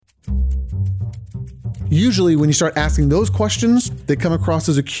usually when you start asking those questions, they come across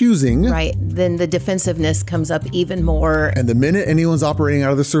as accusing. Right. Then the defensiveness comes up even more. And the minute anyone's operating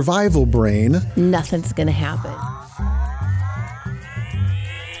out of the survival brain, nothing's going to happen.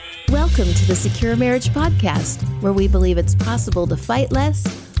 Welcome to the Secure Marriage Podcast, where we believe it's possible to fight less,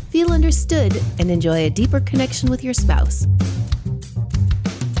 feel understood, and enjoy a deeper connection with your spouse.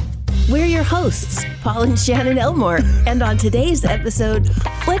 We're your hosts, Paul and Shannon Elmore, and on today's episode,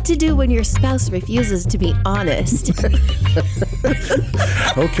 what to do when your spouse refuses to be honest.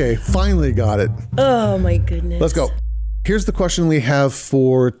 Okay, finally got it. Oh my goodness. Let's go. Here's the question we have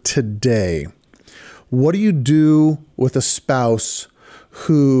for today. What do you do with a spouse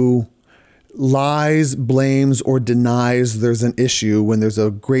who lies, blames, or denies there's an issue when there's a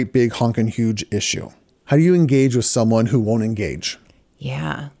great big honking huge issue? How do you engage with someone who won't engage?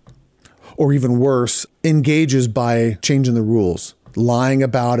 Yeah. Or even worse, engages by changing the rules, lying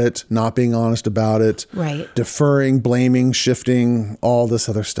about it, not being honest about it, right, deferring, blaming, shifting, all this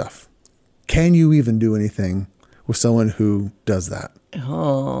other stuff. Can you even do anything with someone who does that?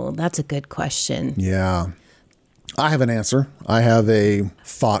 Oh, that's a good question. Yeah. I have an answer. I have a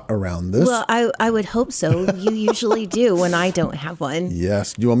thought around this. Well, I would hope so. You usually do when I don't have one.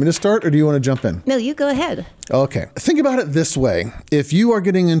 Yes. Do you want me to start or do you want to jump in? No, you go ahead. Okay. Think about it this way. If you are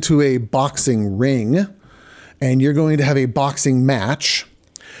getting into a boxing ring and you're going to have a boxing match,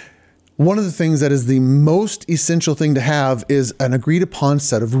 one of the things that is the most essential thing to have is an agreed upon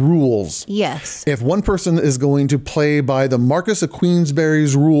set of rules. Yes. If one person is going to play by the Marquess of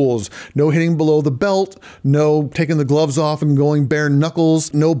Queensberry's rules, no hitting below the belt, no taking the gloves off and going bare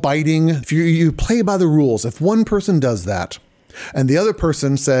knuckles, no biting. If you play by the rules, if one person does that, and the other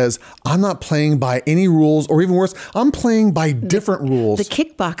person says, I'm not playing by any rules, or even worse, I'm playing by different rules. The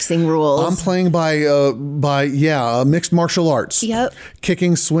kickboxing rules. I'm playing by mixed martial arts. Yep.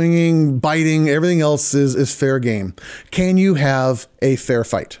 Kicking, swinging, biting, everything else is fair game. Can you have a fair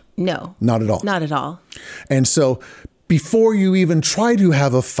fight? No. Not at all. Not at all. And so before you even try to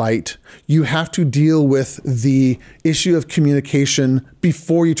have a fight, you have to deal with the issue of communication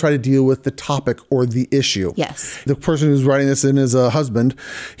before you try to deal with the topic or the issue. Yes. The person who's writing this in is a husband.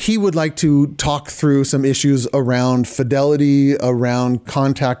 He would like to talk through some issues around fidelity, around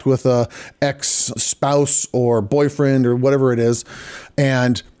contact with a ex-spouse or boyfriend or whatever it is.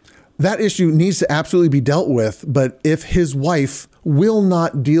 And that issue needs to absolutely be dealt with. But if his wife will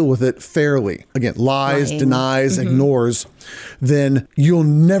not deal with it fairly, again, lies, Lying. denies, ignores, then you're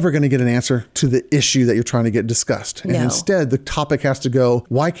never going to get an answer to the issue that you're trying to get discussed. And No. instead, the topic has to go,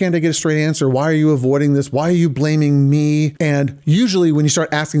 why can't I get a straight answer? Why are you avoiding this? Why are you blaming me? And usually when you start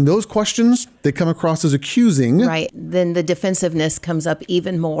asking those questions, they come across as accusing. Right. Then the defensiveness comes up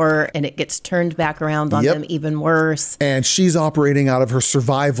even more and it gets turned back around on Yep. them even worse. And she's operating out of her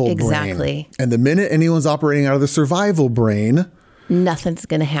survival brain. Exactly. And the minute anyone's operating out of the survival brain, nothing's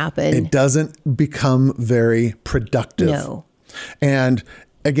going to happen. it doesn't become very productive. No. And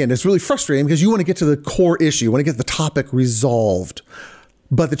again, it's really frustrating because you want to get to the core issue, you want to get the topic resolved.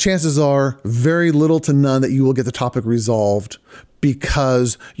 But the chances are very little to none that you will get the topic resolved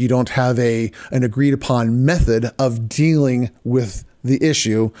because you don't have an agreed upon method of dealing with the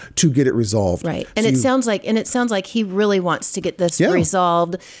issue to get it resolved. Right. And So it sounds like he really wants to get this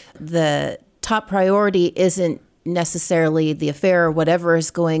resolved. The top priority isn't necessarily the affair or whatever is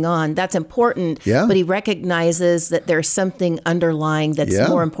going on. That's important. Yeah. But he recognizes that there's something underlying that's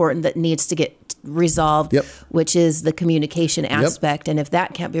more important that needs to get resolved, which is the communication aspect. And if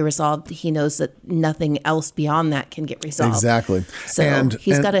that can't be resolved, he knows that nothing else beyond that can get resolved. Exactly. So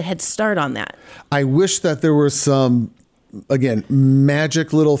he's got a head start on that. I wish that there was some, again,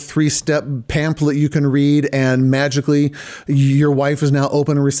 magic little 3-step pamphlet you can read, and magically your wife is now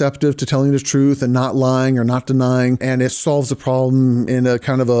open and receptive to telling the truth and not lying or not denying, and it solves the problem in a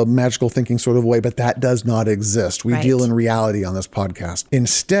kind of a magical thinking sort of way, but that does not exist. We deal in reality on this podcast.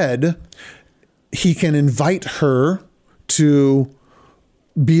 Instead, he can invite her to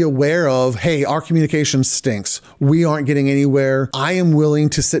be aware of, hey, our communication stinks. We aren't getting anywhere. I am willing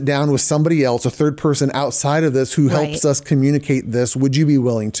to sit down with somebody else, a third person outside of this who helps us communicate this. Would you be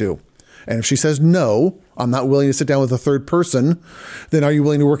willing to? And if she says, no, I'm not willing to sit down with a third person, then are you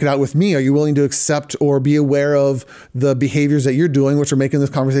willing to work it out with me? Are you willing to accept or be aware of the behaviors that you're doing, which are making this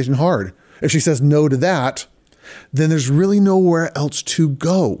conversation hard? If she says no to that, then there's really nowhere else to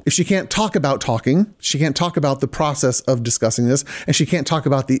go. If she can't talk about talking, she can't talk about the process of discussing this, and she can't talk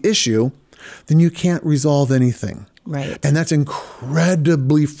about the issue, then you can't resolve anything. Right. And that's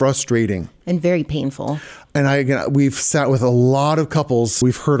incredibly frustrating. And very painful. And we've sat with a lot of couples.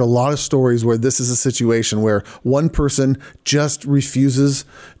 We've heard a lot of stories where this is a situation where one person just refuses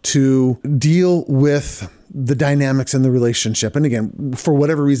to deal with the dynamics in the relationship. And again, for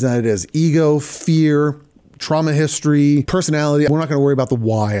whatever reason that it is, ego, fear, trauma history, personality. We're not going to worry about the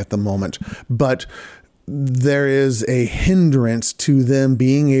why at the moment, but there is a hindrance to them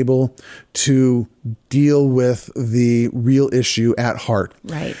being able to deal with the real issue at heart.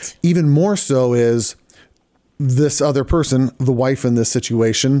 Right. Even more so is this other person, the wife in this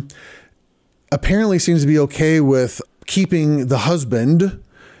situation, apparently seems to be okay with keeping the husband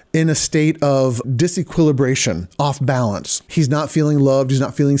in a state of disequilibration, off balance. He's not feeling loved. He's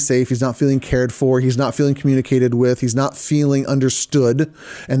not feeling safe. He's not feeling cared for. He's not feeling communicated with. He's not feeling understood.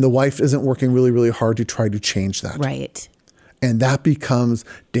 And the wife isn't working really, really hard to try to change that. Right. And that becomes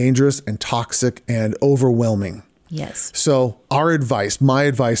dangerous and toxic and overwhelming. Yes. So our advice, my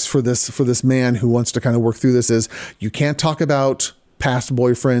advice for this man who wants to kind of work through this is you can't talk about past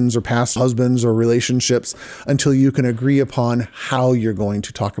boyfriends or past husbands or relationships until you can agree upon how you're going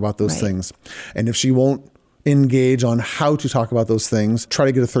to talk about those things. And if she won't engage on how to talk about those things, try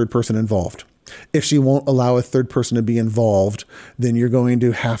to get a third person involved. If she won't allow a third person to be involved, then you're going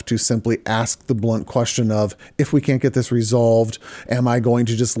to have to simply ask the blunt question of, if we can't get this resolved, am I going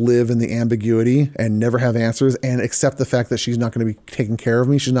to just live in the ambiguity and never have answers and accept the fact that she's not going to be taking care of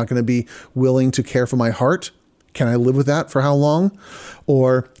me? She's not going to be willing to care for my heart. Can I live with that for how long?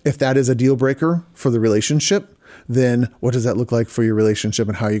 Or if that is a deal breaker for the relationship, then what does that look like for your relationship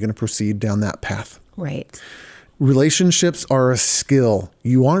and how are you going to proceed down that path? Right. Relationships are a skill.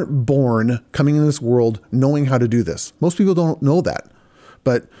 You aren't born coming into this world knowing how to do this. Most people don't know that,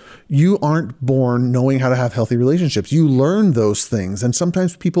 but you aren't born knowing how to have healthy relationships. You learn those things. And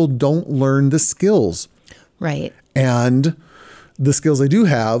sometimes people don't learn the skills. Right. And the skills they do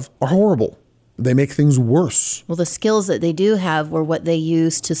have are horrible. They make things worse. Well, the skills that they do have were what they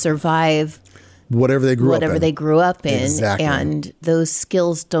used to survive whatever they grew up in. Exactly. And those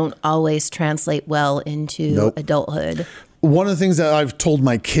skills don't always translate well into adulthood. One of the things that I've told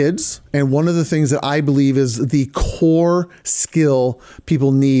my kids, and one of the things that I believe is the core skill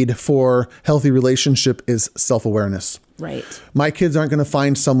people need for healthy relationship is self-awareness. Right. My kids aren't going to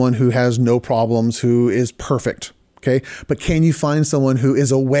find someone who has no problems, who is perfect. Okay. But can you find someone who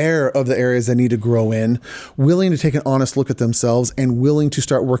is aware of the areas they need to grow in, willing to take an honest look at themselves and willing to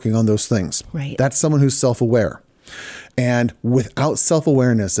start working on those things? Right. That's someone who's self-aware. And without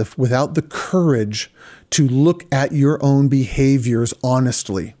self-awareness, without the courage to look at your own behaviors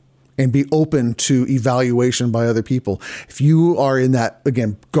honestly and be open to evaluation by other people, if you are in that,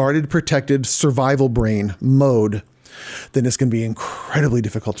 again, guarded, protected, survival brain mode, then it's going to be incredibly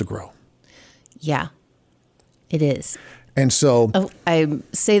difficult to grow. Yeah. It is. And so I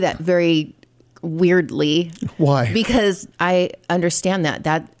say that very weirdly. Why? Because I understand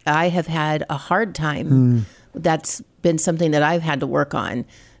that I have had a hard time. That's been something that I've had to work on,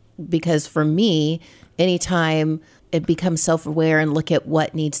 because for me, anytime it becomes self-aware and look at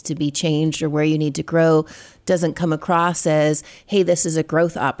what needs to be changed or where you need to grow, doesn't come across as, hey, this is a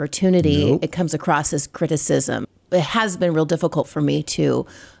growth opportunity. Nope. It comes across as criticism. It has been real difficult for me to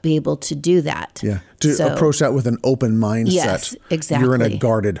be able to do that. Yeah. To approach that with an open mindset. Yes, exactly. You're in a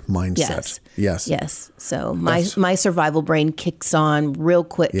guarded mindset. Yes. So my survival brain kicks on real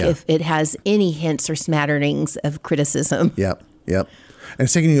quick if it has any hints or smatterings of criticism. Yep. And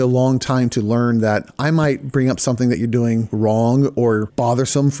it's taking you a long time to learn that I might bring up something that you're doing wrong or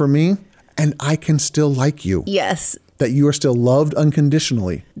bothersome for me, and I can still like you. Yes. That you are still loved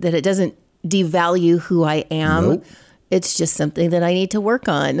unconditionally. That it doesn't devalue who I am. Nope. It's just something that I need to work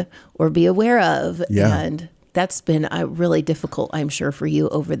on or be aware of. Yeah. And that's been really difficult, I'm sure, for you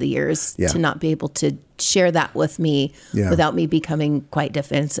over the years to not be able to share that with me without me becoming quite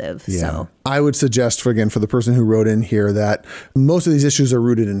defensive. Yeah. So I would suggest, for the person who wrote in here, that most of these issues are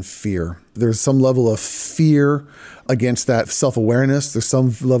rooted in fear. There's some level of fear against that self-awareness. There's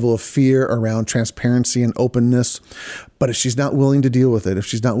some level of fear around transparency and openness. But if she's not willing to deal with it, if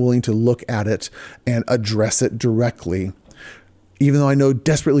she's not willing to look at it and address it directly, even though I know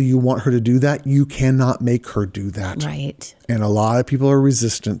desperately you want her to do that, you cannot make her do that. Right. And a lot of people are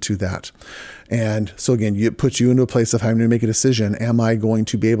resistant to that. And so again, it puts you into a place of having to make a decision. Am I going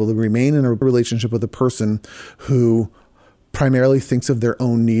to be able to remain in a relationship with a person who primarily thinks of their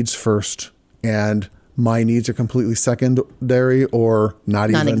own needs first, and my needs are completely secondary or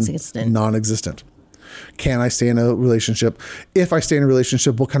non-existent? Can I stay in a relationship? If I stay in a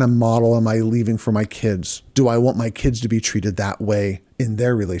relationship, what kind of model am I leaving for my kids? Do I want my kids to be treated that way in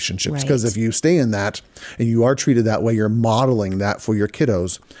their relationships? Because if you stay in that and you are treated that way, you're modeling that for your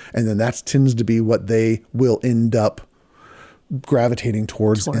kiddos. And then that tends to be what they will end up gravitating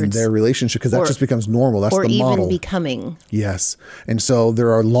towards in their relationship, because that just becomes normal. That's the model. Or even becoming. Yes. And so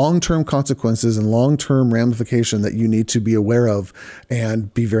there are long-term consequences and long-term ramification that you need to be aware of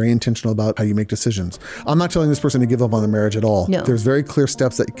and be very intentional about how you make decisions. I'm not telling this person to give up on the marriage at all. No. There's very clear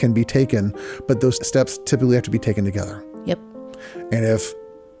steps that can be taken, but those steps typically have to be taken together. Yep. And if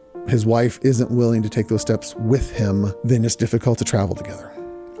his wife isn't willing to take those steps with him, then it's difficult to travel together.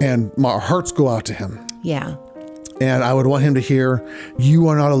 And my hearts go out to him. Yeah. And I would want him to hear, you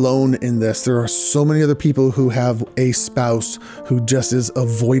are not alone in this. There are so many other people who have a spouse who just is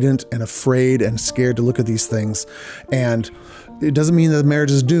avoidant and afraid and scared to look at these things. And it doesn't mean that the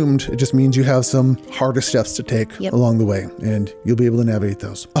marriage is doomed. It just means you have some harder steps to take along the way, and you'll be able to navigate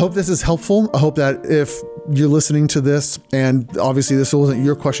those. I hope this is helpful. I hope that if you're listening to this, and obviously this wasn't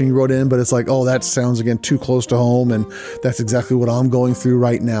your question you wrote in, but it's like, oh, that sounds again too close to home, and that's exactly what I'm going through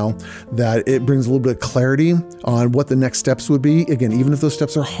right now, that it brings a little bit of clarity on what the next steps would be. Again, even if those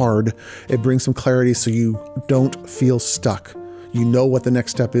steps are hard, it brings some clarity so you don't feel stuck. You know what the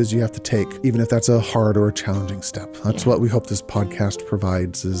next step is you have to take, even if that's a hard or a challenging step. That's what we hope this podcast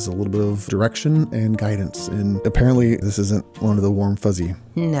provides, is a little bit of direction and guidance. And apparently this isn't one of the warm, fuzzy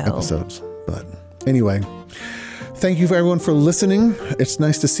episodes. But anyway, thank you for everyone for listening. It's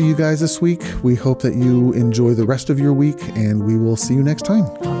nice to see you guys this week. We hope that you enjoy the rest of your week, and we will see you next time.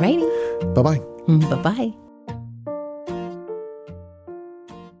 Alrighty. Bye-bye. Bye-bye.